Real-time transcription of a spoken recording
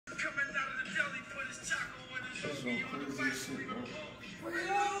crazy shit, bro.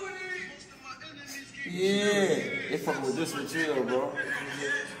 Yeah, they fucking with this material, bro.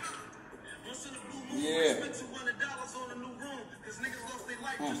 Yeah.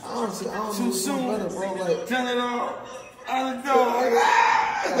 Honestly, I don't know soon, better, bro. Like, turn it on. I don't know.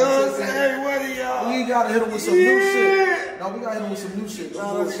 Hey, what are y'all? We gotta hit him with some new shit. No, we gotta hit him with some new shit.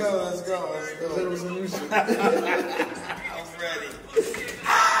 No, let's go. Let's hit him with some new shit. I'm ready.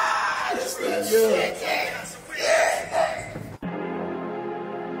 That's that shit.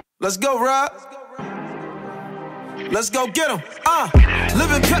 Let's go, Rob. Let's go get him.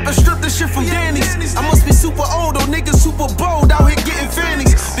 Living pepper, strip this shit from Danny's. I must be super old, or niggas super bold out here getting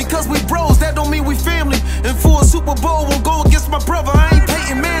fannies. Because we bros, that don't mean we family. And for a Super Bowl, we'll go against my brother. I ain't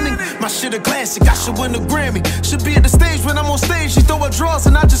Peyton Manning. My shit a classic, I should win a Grammy. Should be at the stage when I'm on stage. She throw her drawers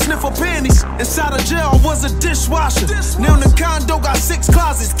and I just sniff her panties. Inside of jail, I was a dishwasher. Now in the condo, got 6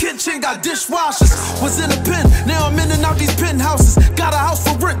 closets. Kitchen got dishwashers. Was in a pen, now I'm in and out these penthouses. Got a house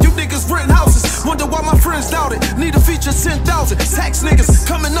for rent, you niggas renting houses. Wonder why my friends doubt it. Need a feature 10,000. Tax niggas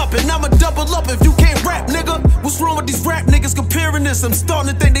coming up and I'ma double up if you can't rap, nigga. What's wrong with these rap niggas comparing this? I'm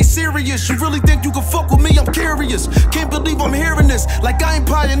starting to think they serious. You really think you can fuck with me? I'm curious. Can't believe I'm hearing this. Like I ain't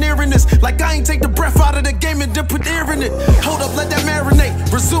pioneering this. Like I ain't take the breath out of the game and then put air in it. Hold up, let that marinate.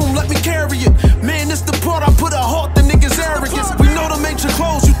 Resume, let me carry it. Man, this the part I put a halt to niggas' arrogance. We know them ain't your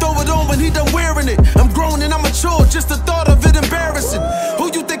clothes. You throw it on when he done wearing it. I'm grown and I'm mature. Just the thought of it embarrassing.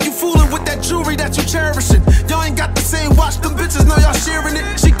 Who you think you fooling with that jewelry that you cherishing? Y'all ain't got the same watch. Them bitches know y'all sharing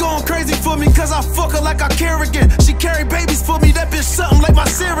it. She going crazy for me cause I fuck her like I care again. She carry babies for me. That bitch something like my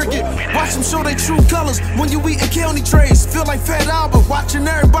surrogate. Watch them show they true colors when you eating county trays. Feel like Fat Albert watching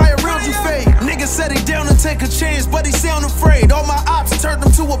everybody around you fade. Niggas said he down to take a chance, but he sound afraid. All my ops turned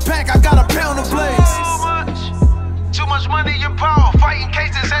them to a pack. I got a pound of blades. Too much money and power. Fighting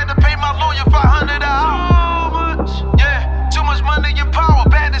cases, had to pay my lawyer $500 an hour. Yeah, too much money and power.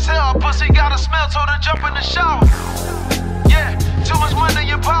 Bad as hell, pussy got a smell, told her jump in the shower. Yeah, too much money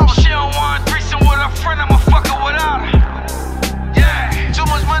and power. She don't want a threesome with her friend, I'ma fuck her without her. Yeah, too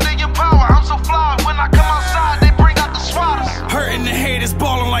much money and power. I'm so fly, when I come outside, they bring out the swatters. Hurting the haters,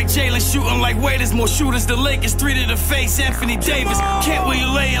 balling like Jalen, shooting like waiters. More shooters than Lakers, 3 to the face, Anthony Davis. Can't where you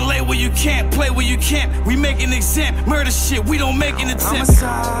lay and lay where you can't, play where you can't. We make an exam, murder shit, we don't make an attempt.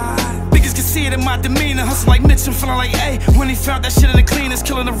 Niggas can see it in my demeanor. Hustle like Mitch, I'm feeling like, hey. When he found that shit in the cleaners,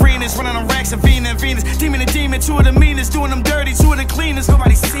 killing arenas, running on racks of Venus and Venus. Demon and demon, 2 of the meanest, doing them dirty, 2 of the cleanest.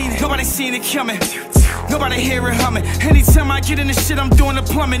 Nobody seen it, nobody seen it coming. Nobody hear it humming. Anytime I get in this shit, I'm doing the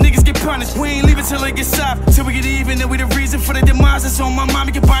plumbing. Niggas get punished. We ain't leaving till it gets soft. Till we get even, and we the reason for the demise. It's on my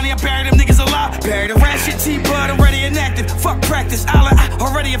mommy, get Bonnie, I bury them niggas alive. Bury the rat shit, T-Bud already enacted. Fuck practice, I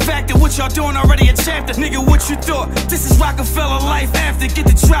already a factor. What y'all doing already a chapter. Nigga, what you thought? This is Rockefeller life after. Get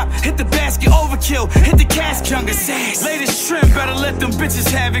the drop, hit the basket, overkill, hit the casket. Younger sass. Latest trim, better let them bitches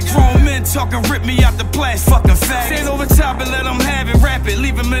have it. Grown men talking, rip me out the blast. Fucking faggots. Stand over top and let them have it. Rap it,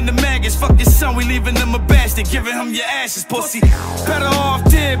 leave them in the maggots. Fuck your son, we leaving them a bastard. Giving him your ashes, pussy. Better off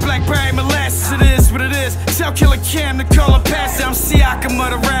dead, blackberry molasses. It is what it is. Tell Killer Cam to call a passer. I'm Siakam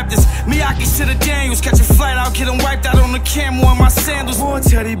of the Raptors. Miyake to the Daniels. Catch a flight out, get him wiped out on the camel on my sandals. More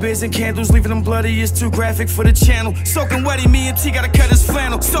teddy bears and candles, leaving them bloody. It's too graphic for the channel. Soaking wetty, me and T gotta cut his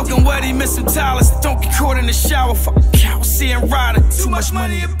flannel. Soaking wetty, missing dollars. Don't get caught in the shower. Fuck cow, seeing rider. Too much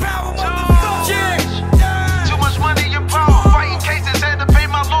money and power, motherfucker. Yeah. Too much money and power. Fighting cases, had to pay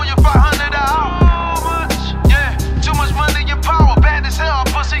my lawyer $500 an hour.